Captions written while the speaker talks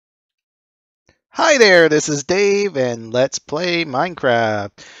Hi there, this is Dave, and let's play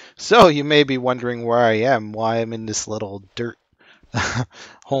Minecraft. So, you may be wondering where I am, why I'm in this little dirt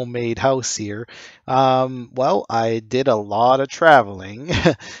homemade house here. Well, I did a lot of traveling,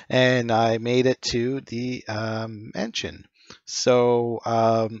 and I made it to the mansion. So,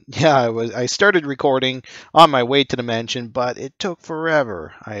 yeah, I started recording on my way to the mansion, but it took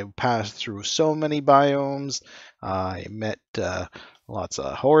forever. I passed through so many biomes. I met lots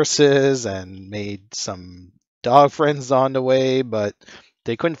of horses and made some dog friends on the way, but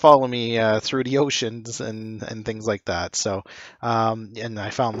they couldn't follow me through the oceans and things like that. So, and I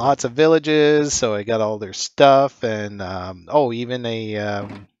found lots of villages, so I got all their stuff, and oh, even a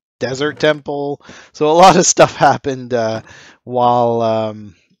desert temple. So a lot of stuff happened while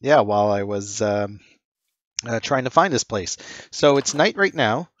yeah, while I was trying to find this place. So it's night right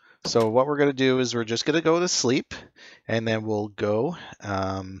now. So what we're gonna do is we're just gonna go to sleep, and then we'll go.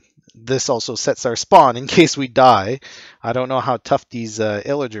 This also sets our spawn in case we die. I don't know how tough these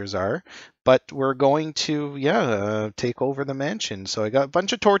illagers are, but we're going to take over the mansion. So I got a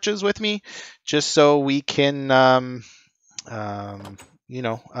bunch of torches with me, just so we can light up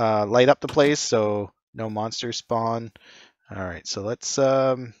the place so no monsters spawn. All right, so let's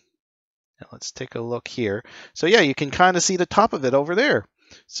take a look here. So yeah, you can kind of see the top of it over there.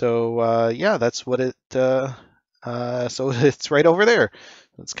 So yeah, that's what it. So it's right over there.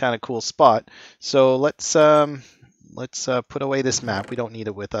 It's kind of cool spot. So let's put away this map. We don't need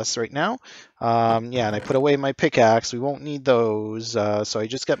it with us right now. Yeah, and I put away my pickaxe. We won't need those. So I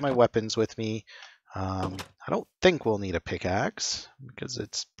just got my weapons with me. I don't think we'll need a pickaxe because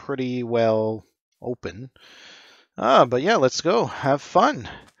it's pretty well open. But yeah, let's go. Have fun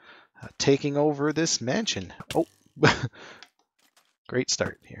taking over this mansion. Oh, great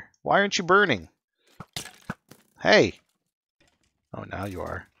start here. Why aren't you burning? Hey. Oh, now you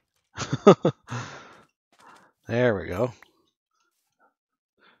are. There we go.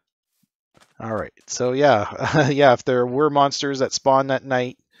 All right. So yeah, yeah. If there were monsters that spawn that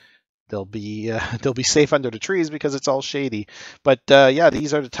night, they'll be safe under the trees because it's all shady. But yeah,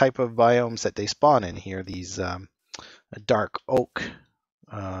 these are the type of biomes that they spawn in here. These dark oak,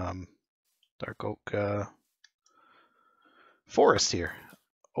 um, dark oak forest here.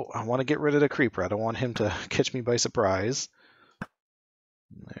 Oh, I want to get rid of the creeper. I don't want him to catch me by surprise.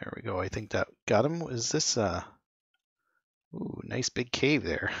 There we go. I think that got him. Is this ooh, nice big cave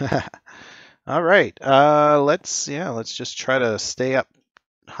there. All right. Let's just try to stay up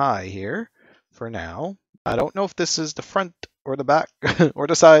high here for now. I don't know if this is the front or the back or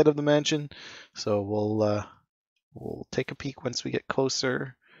the side of the mansion. So we'll take a peek once we get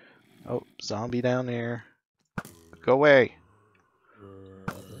closer. Oh, zombie down there. Go away.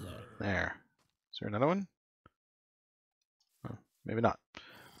 There. Is there another one? Oh, maybe not.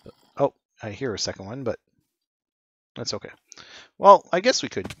 Oh, I hear a second one, but that's okay. Well, I guess we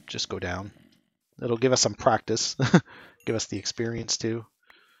could just go down. It'll give us some practice, give us the experience too.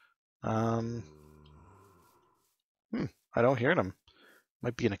 Um, I don't hear them.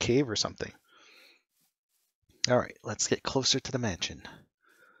 Might be in a cave or something. All right, let's get closer to the mansion.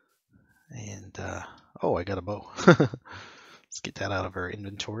 And oh, I got a bow. Let's get that out of our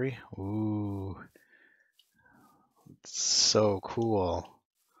inventory. Ooh, so cool.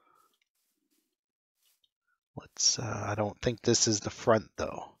 Let's. I don't think this is the front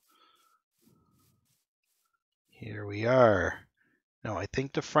though. Here we are. No, I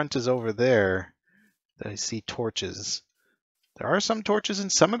think the front is over there. I see torches. There are some torches in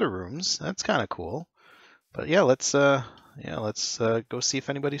some of the rooms. That's kind of cool. But yeah, let's go see if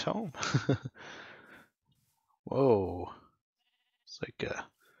anybody's home. Whoa. It's like a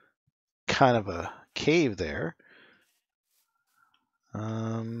kind of a cave there.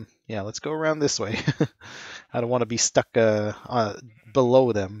 Yeah, let's go around this way. I don't want to be stuck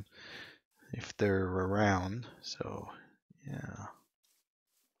below them if they're around. So, yeah.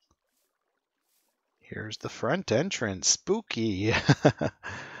 Here's the front entrance. Spooky.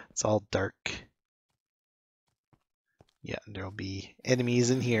 It's all dark. Yeah, there'll be enemies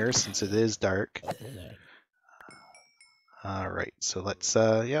in here since it is dark. All right, so let's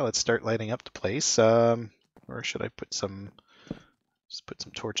start lighting up the place. Or should I put some? Just put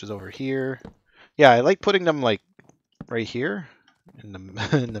some torches over here. Yeah, I like putting them like right here in the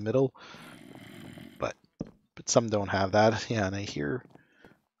in the middle, but some don't have that. Yeah, and I hear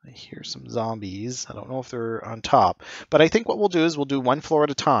some zombies. I don't know if they're on top, but I think what we'll do is we'll do one floor at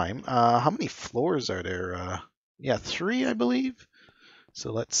a time. How many floors are there? Yeah, 3, I believe.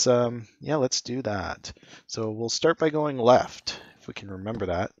 So let's do that. So we'll start by going left, if we can remember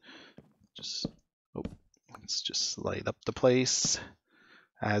that. Let's just light up the place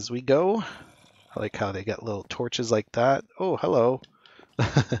as we go. I like how they got little torches like that. Oh, hello.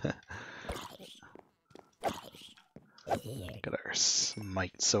 Got our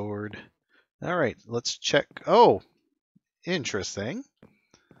smite sword. All right, let's check. Oh, interesting.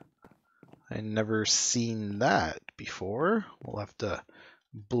 I never seen that before. We'll have to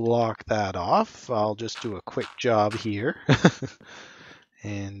block that off. I'll just do a quick job here.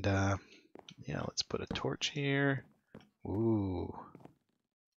 And yeah, let's put a torch here. Ooh,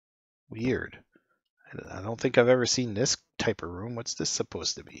 weird. I don't think I've ever seen this type of room. What's this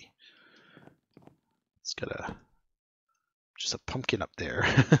supposed to be? It's got just a pumpkin up there.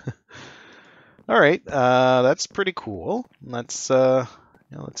 All right, that's pretty cool. Let's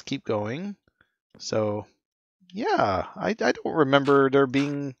keep going. So yeah, I don't remember there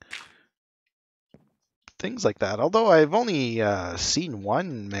being things like that. Although I've only seen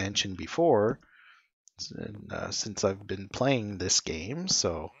one mansion before since I've been playing this game.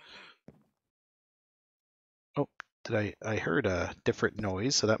 So oh, I heard a different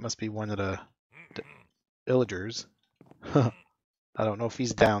noise? So that must be one of the villagers. I don't know if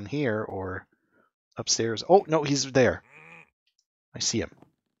he's down here or upstairs. Oh no, he's there. I see him.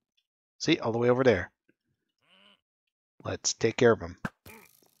 See, all the way over there. Let's take care of him.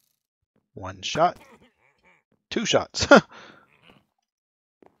 One shot. Two shots.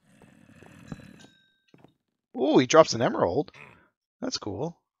 Oh, he drops an emerald. That's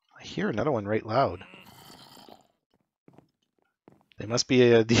cool. I hear another one right loud. They must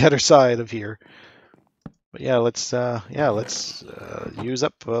be the other side of here. But yeah, let's use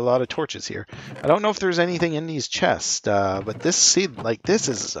up a lot of torches here. I don't know if there's anything in these chests, but this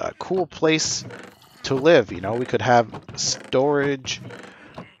is a cool place to live. You know, we could have storage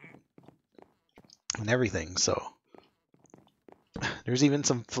and everything. So there's even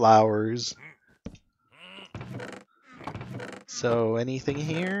some flowers. So anything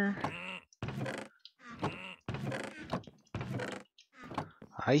here?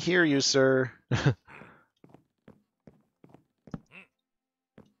 I hear you, sir.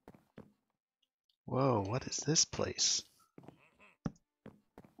 Whoa, what is this place?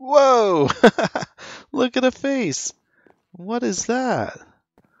 Whoa! Look at the face! What is that?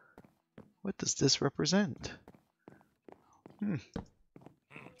 What does this represent? Yeah,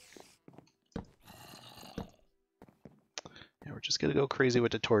 we're just gonna go crazy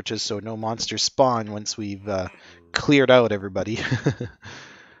with the torches so no monsters spawn once we've cleared out everybody.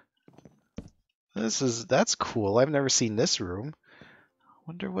 That's cool. I've never seen this room.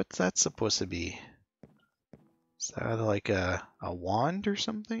 Wonder what that's supposed to be. Is that like a wand or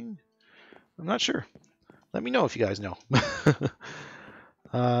something? I'm not sure. Let me know if you guys know.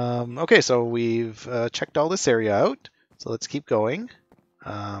 Okay, so we've checked all this area out. So let's keep going.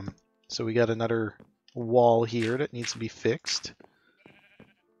 So we got another wall here that needs to be fixed.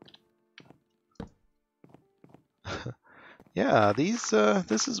 Yeah, this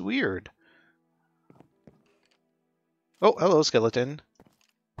is weird. Oh, hello, skeleton.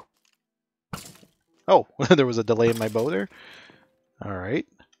 Oh, there was a delay in my bow there. All right.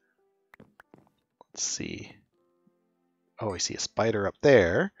 Let's see. Oh, I see a spider up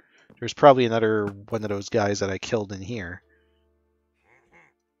there. There's probably another one of those guys that I killed in here.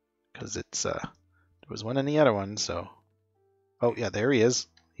 Because there was one in the other one, so... Oh, yeah, there he is.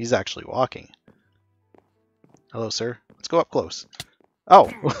 He's actually walking. Hello, sir. Let's go up close. Oh!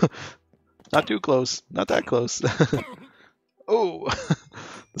 Not too close. Not that close. Oh!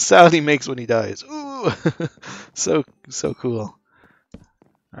 The sound he makes when he dies. Ooh! So cool.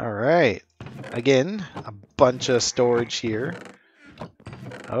 Alright. Again, a bunch of storage here.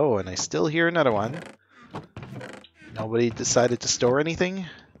 Oh, and I still hear another one. Nobody decided to store anything?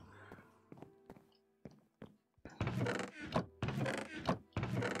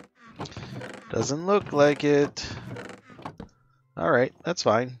 Doesn't look like it. Alright, that's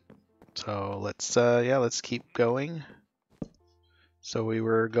fine. So let's keep going. So we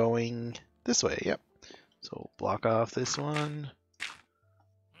were going this way, yep. So block off this one.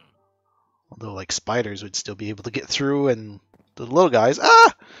 Although like spiders would still be able to get through, and the little guys,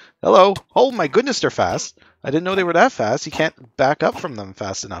 hello. Oh my goodness, they're fast. I didn't know they were that fast. You can't back up from them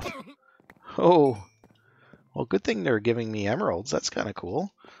fast enough. Oh, well, good thing they're giving me emeralds. That's kind of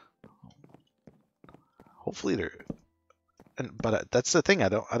cool. Hopefully they're, but that's the thing. I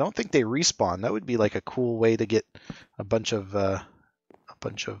don't think they respawn. That would be like a cool way to get a bunch of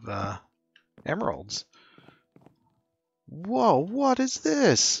emeralds. Whoa, what is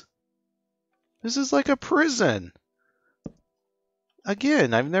this? This is like a prison.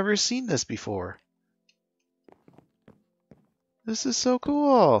 Again, I've never seen this before. This is so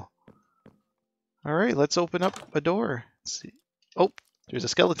cool. All right, let's open up a door. Let's see. Oh, There's a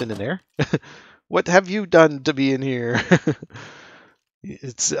skeleton in there. What have you done to be in here?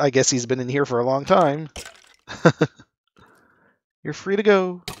 I guess he's been in here for a long time. You're free to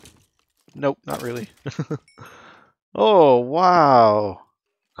go. Nope, not really. Oh, wow.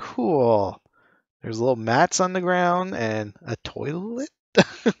 Cool. There's little mats on the ground and a toilet,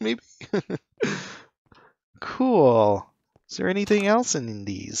 maybe? Cool. Is there anything else in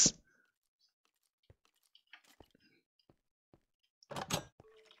these?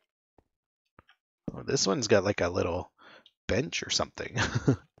 Oh, this one's got like a little bench or something.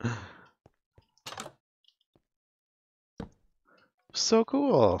 So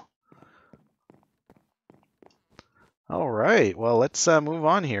cool. All right. Well, let's move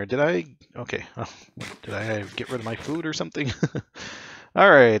on here. Did I? Okay. Did I get rid of my food or something? All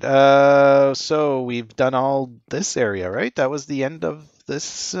right. So we've done all this area, right? That was the end of this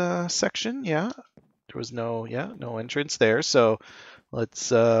section. Yeah. There was no entrance there. So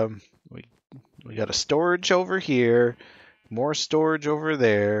let's we got a storage over here, more storage over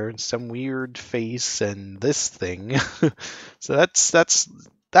there, some weird face and this thing. So that's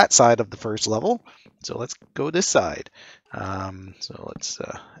that side of the first level. So let's go this side. So let's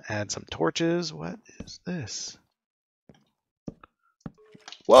add some torches. What is this?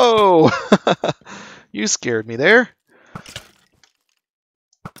 Whoa! You scared me there.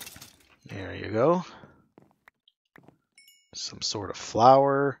 There you go. Some sort of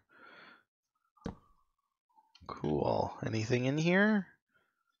flower. Cool. Anything in here?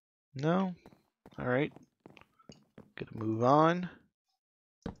 No? Alright. Gonna move on.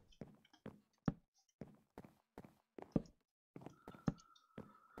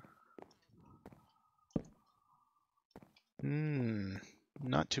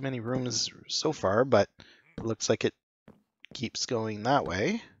 Not too many rooms so far, but it looks like it keeps going that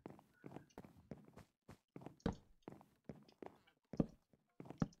way.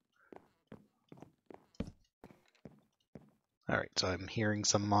 Alright, so I'm hearing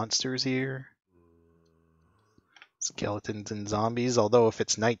some monsters here. Skeletons and zombies, although if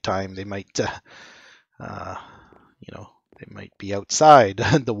it's nighttime, they might, they might be outside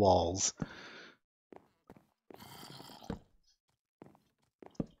the walls.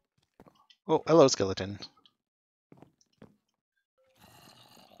 Oh, hello, skeleton.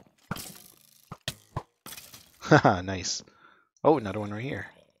 Haha, nice. Oh, another one right here.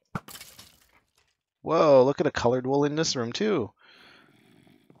 Whoa, look at a colored wool in this room, too.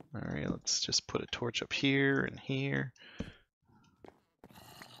 Alright, let's just put a torch up here and here.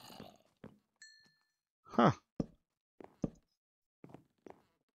 Huh.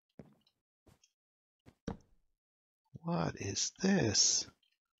 What is this?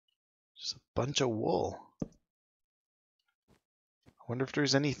 Just a bunch of wool. I wonder if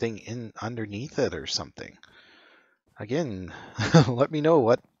there's anything in underneath it or something. Again, let me know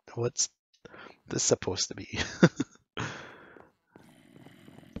what's this supposed to be.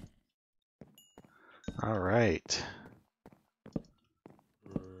 All right.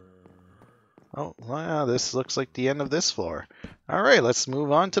 Oh, wow, this looks like the end of this floor. All right, let's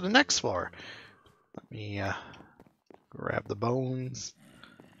move on to the next floor. Let me grab the bones.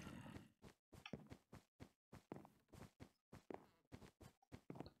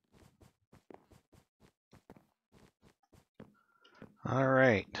 All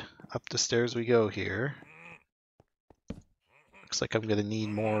right, up the stairs we go here. Looks like I'm gonna need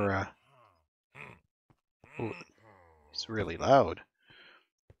more. Ooh, it's really loud.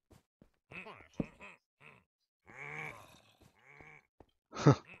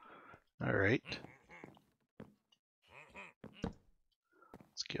 All right.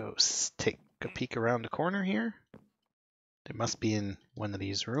 Let's go take a peek around the corner here. They must be in one of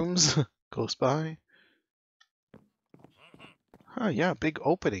these rooms close by. Oh, yeah, big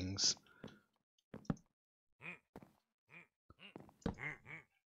openings.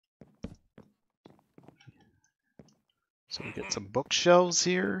 So we get some bookshelves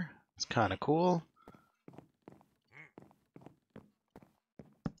here. It's kind of cool.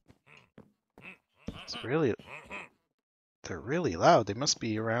 They're really loud. They must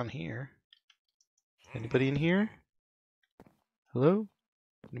be around here. Anybody in here? Hello?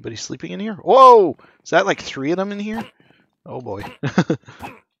 Anybody sleeping in here? Whoa! Is that like 3 of them in here? Oh boy.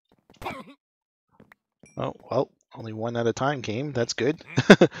 Oh, well, only one at a time came. That's good.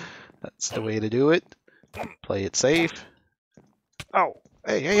 That's the way to do it. Play it safe. Oh,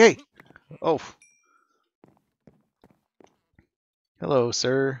 hey. Oh. Hello,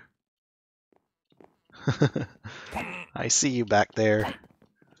 sir. I see you back there.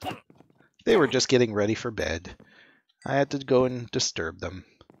 They were just getting ready for bed. I had to go and disturb them.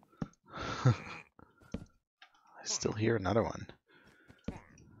 I still hear another one.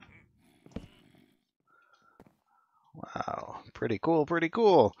 Wow, pretty cool, pretty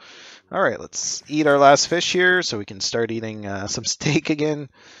cool. All right, let's eat our last fish here so we can start eating some steak again.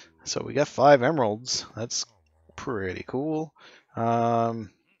 So we got 5 emeralds. That's pretty cool. Oh,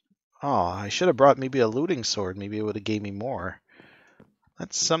 I should have brought maybe a looting sword. Maybe it would have gave me more.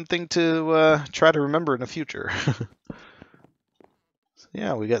 That's something to try to remember in the future. So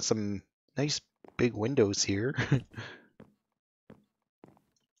yeah, we got some nice big windows here.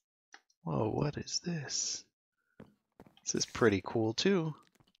 Whoa, what is this? This is pretty cool too.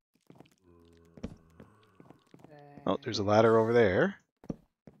 Oh, there's a ladder over there.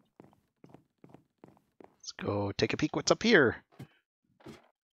 Let's go take a peek what's up here.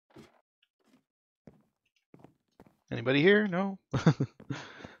 Anybody here? No?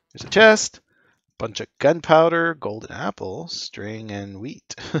 There's a chest. Bunch of gunpowder, golden apple, string, and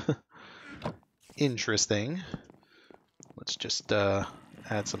wheat. Interesting. Let's just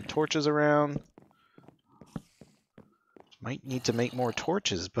add some torches around. Might need to make more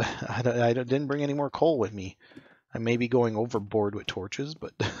torches, but I didn't bring any more coal with me. I may be going overboard with torches,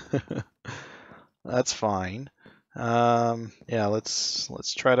 but that's fine. Yeah, let's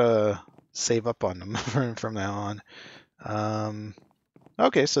try to save up on them from now on.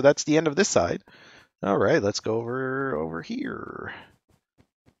 Okay, so that's the end of this side. All right, let's go over here.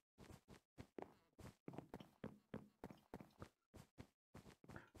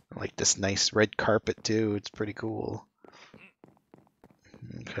 I like this nice red carpet too. It's pretty cool.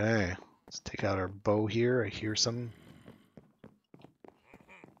 Okay, let's take out our bow here. I hear some.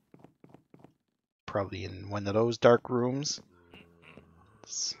 Probably in one of those dark rooms.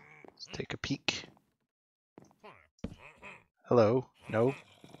 Let's take a peek. Hello? No?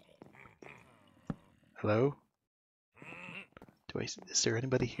 Hello? Is there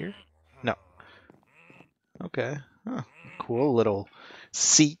anybody here? No. Okay. Huh. Cool little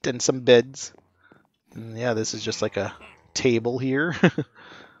seat and some beds. And yeah, this is just like a table here.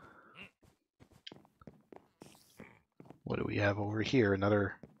 What do we have over here?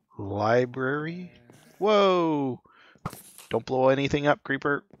 Another library? Whoa! Don't blow anything up,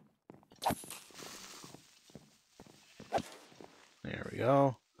 creeper. There we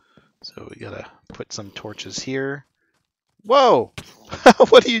go. So we gotta put some torches here. Whoa!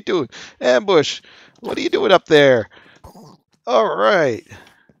 What are you doing? Ambush! What are you doing up there? Alright.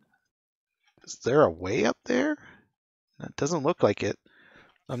 Is there a way up there? That doesn't look like it.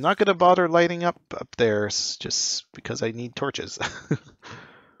 I'm not gonna bother lighting up there just because I need torches.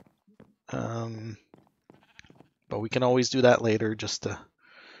 But we can always do that later just to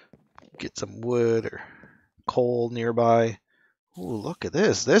get some wood or coal nearby. Ooh, look at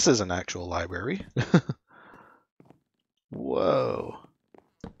this. This is an actual library. Whoa.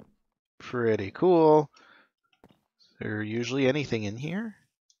 Pretty cool. Is there usually anything in here?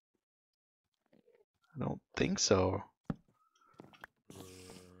 I don't think so.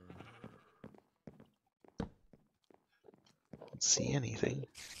 Don't see anything.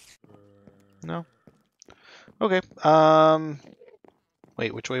 No. Okay.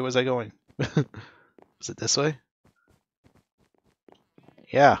 Wait, which way was I going? Was it this way?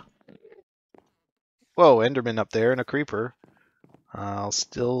 Yeah. Whoa, Enderman up there and a creeper. I'll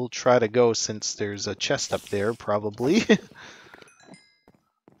still try to go since there's a chest up there, probably.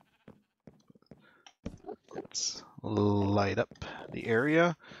 Let's light up the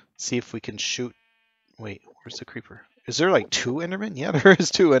area. See if we can shoot. Wait, where's the creeper? Is there like 2 Endermen? Yeah, there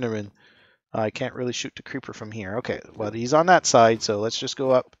is 2 Endermen. I can't really shoot the creeper from here. Okay, well, he's on that side, so let's just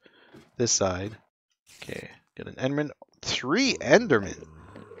go up this side. Okay, got an Enderman. 3 Endermen.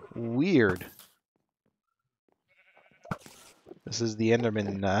 Weird. This is the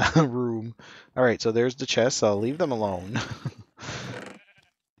Enderman room. All right, so there's the chest. I'll leave them alone.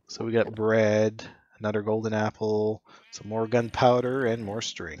 So we got bread, another golden apple, some more gunpowder, and more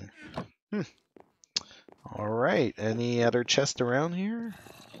string. All right, any other chest around here?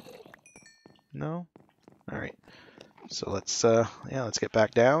 No? All right. So let's get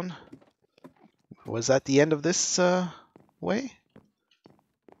back down. Was that the end of this way?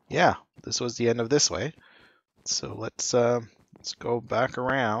 Yeah, this was the end of this way. So let's go back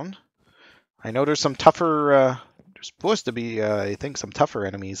around. I know there's some tougher. There's supposed to be, I think, some tougher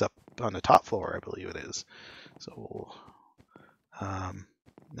enemies up on the top floor. I believe it is. So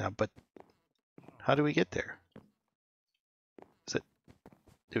now, but how do we get there? Is it?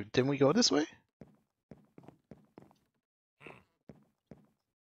 Didn't we go this way?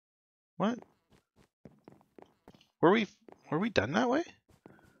 What? Were we done that way?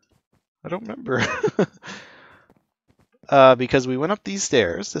 I don't remember. Because we went up these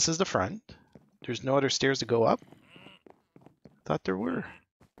stairs. This is the front. There's no other stairs to go up. Thought there were.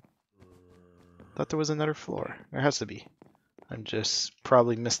 Thought there was another floor. There has to be. I just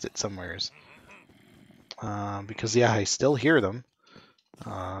probably missed it somewheres. Because yeah, I still hear them.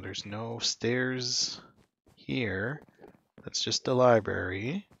 There's no stairs here. That's just the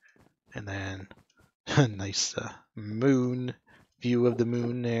library. And then a nice moon view of the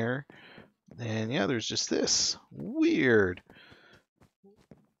moon there. And yeah, there's just this. Weird.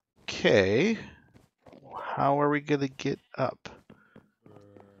 Okay. How are we gonna get up?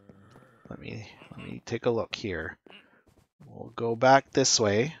 Let me take a look here. We'll go back this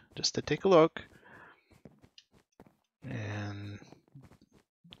way just to take a look. And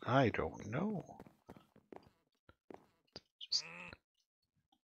I don't know.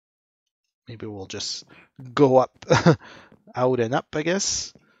 Maybe we'll just go up, out and up, I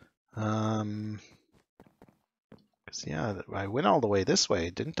guess. 'Cause yeah, I went all the way this way,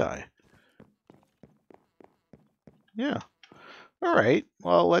 didn't I? Yeah. All right.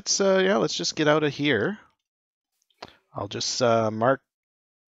 Well, let's just get out of here. I'll just mark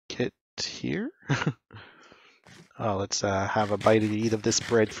it here. Oh, let's have a bite to eat of this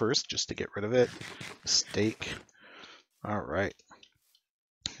bread first, just to get rid of it. Steak. All right.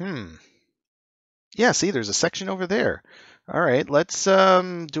 Yeah, see, there's a section over there. All right, let's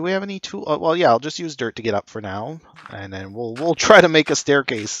do we have any tool? Well, yeah, I'll just use dirt to get up for now, and then we'll try to make a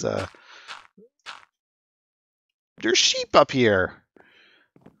staircase. There's sheep up here.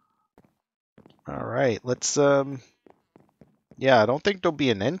 All right, let's yeah, I don't think there'll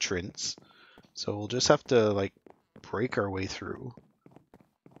be an entrance, so we'll just have to like break our way through.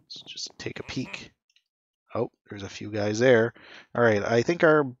 Let's just take a peek. Oh, there's a few guys there. All right, I think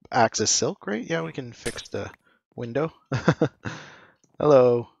our axe is silk, right? Yeah, we can fix the window.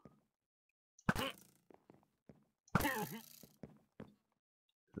 Hello.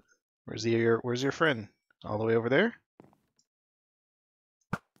 Where's your friend? All the way over there?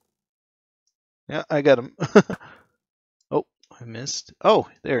 Yeah, I got him. Oh, I missed. Oh,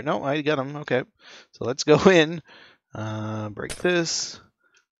 there. No, I got him. Okay. So let's go in. Break this.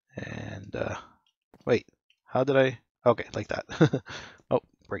 And wait. How did I? Okay, like that. Oh,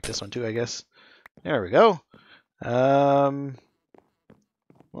 break this one too, I guess. There we go.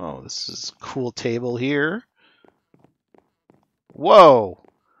 Whoa, this is a cool table here. Whoa.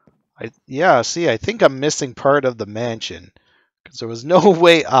 Yeah, see, I think I'm missing part of the mansion because there was no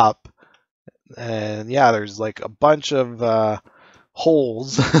way up. And yeah, there's like a bunch of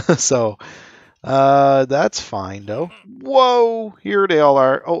holes. So that's fine though. Whoa, here they all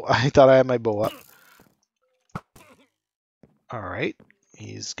are. Oh, I thought I had my bow up. All right,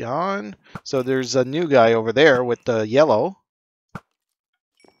 he's gone. So there's a new guy over there with the yellow.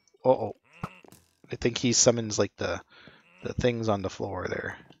 Uh-oh. I think he summons like the things on the floor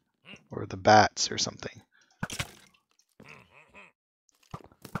there. Or the bats or something.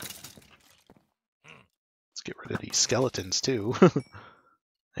 Let's get rid of these skeletons too.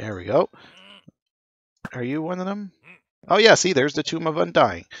 There we go. Are you one of them? Oh yeah, see, there's the Tomb of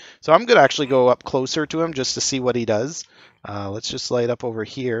Undying. So I'm going to actually go up closer to him just to see what he does. Let's just light up over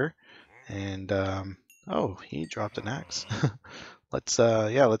here. And, oh, he dropped an axe. Let's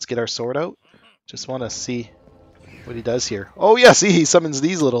get our sword out. Just want to see what he does here. Oh yeah, see, he summons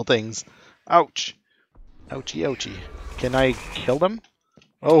these little things. Ouch. Ouchie, ouchie. Can I kill them?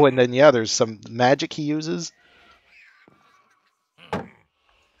 Oh, and then, yeah, there's some magic he uses.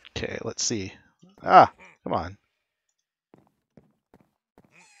 Okay, let's see. Ah, come on.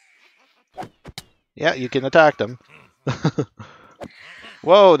 Yeah, you can attack them.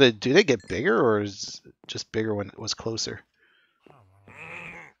 Whoa, do they get bigger, or is it just bigger when it was closer?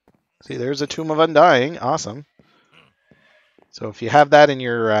 See, there's a Tomb of Undying. Awesome. So if you have that in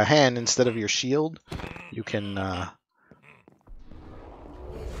your hand instead of your shield, you can...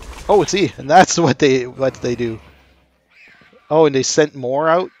 Oh, see, and that's what they do. Oh, and they sent more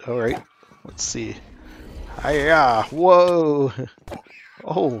out? All right, let's see. Hiya! Whoa!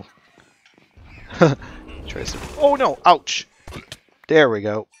 Oh! Tries to... Oh no! Ouch! There we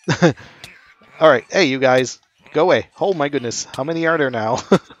go. All right, hey, you guys, go away. Oh my goodness, how many are there now?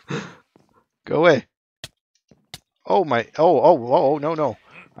 Go away. Oh my! Oh! No!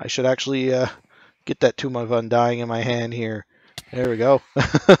 I should actually get that Tomb of Undying in my hand here. There we go.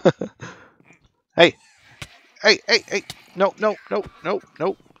 Hey! Hey! No!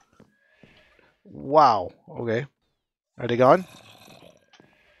 Wow. Okay. Are they gone?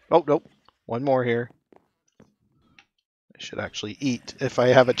 Oh, nope. One more here. I should actually eat if I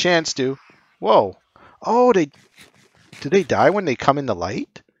have a chance to. Whoa. Oh, do they die when they come in the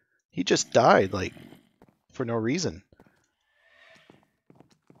light? He just died, like, for no reason.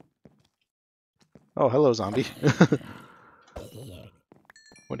 Oh, hello, zombie.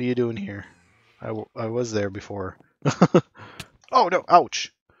 What are you doing here? I was there before. Oh no!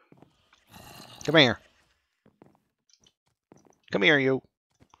 Ouch! Come here. Come here, you.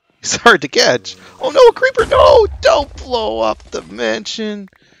 It's hard to catch. Oh no, a creeper! No! Don't blow up the mansion.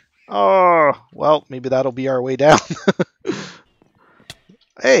 Oh, well, maybe that'll be our way down.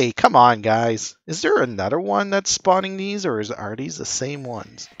 Hey, come on, guys. Is there another one that's spawning these, or are these the same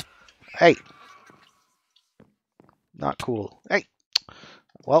ones? Hey. Not cool. Hey.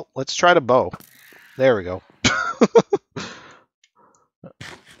 Well, let's try the bow. There we go.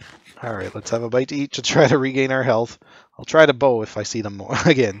 All right, let's have a bite to eat to try to regain our health. I'll try the bow if I see them more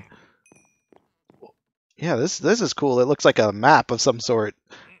again. Yeah, this is cool. It looks like a map of some sort.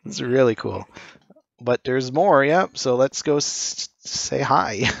 This is really cool. But there's more, yeah. So let's go say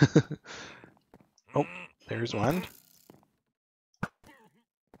hi. Oh, there's one.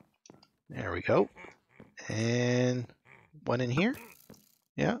 There we go. And one in here.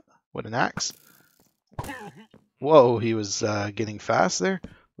 Yeah, with an axe. Whoa, he was getting fast there.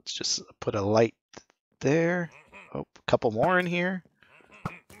 Let's just put a light there. Oh, a couple more in here.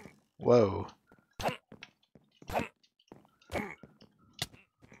 Whoa.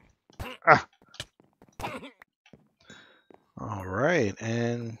 Ah. All right,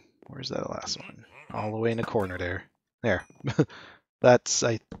 and where's that last one? All the way in the corner there. There. That's,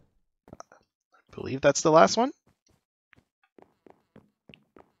 I believe that's the last one.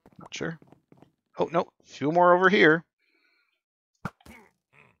 Not sure. Oh, no, a few more over here.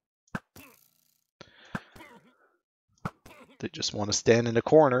 They just want to stand in the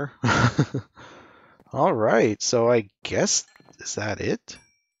corner. All right, so I guess, is that it?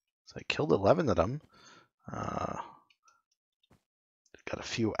 So I killed 11 of them. Got a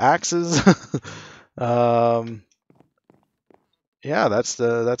few axes. Yeah, that's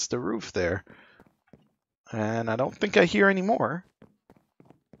the roof there. And I don't think I hear any more.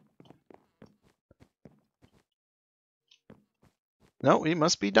 No, we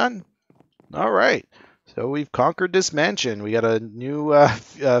must be done. All right. So we've conquered this mansion. We got a new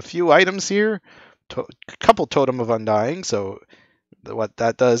few items here. A couple Totem of Undying. So what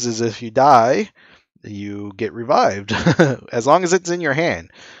that does is if you die, you get revived. As long as it's in your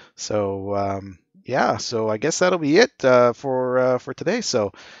hand. So yeah, so I guess that'll be it for today.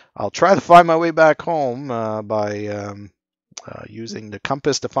 So I'll try to find my way back home by using the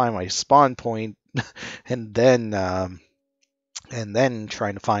compass to find my spawn point, and then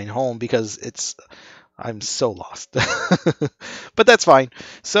trying to find home because I'm so lost. But that's fine.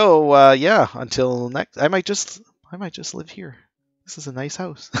 So yeah, until next, I might just live here. This is a nice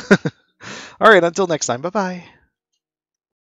house. All right, until next time. Bye bye.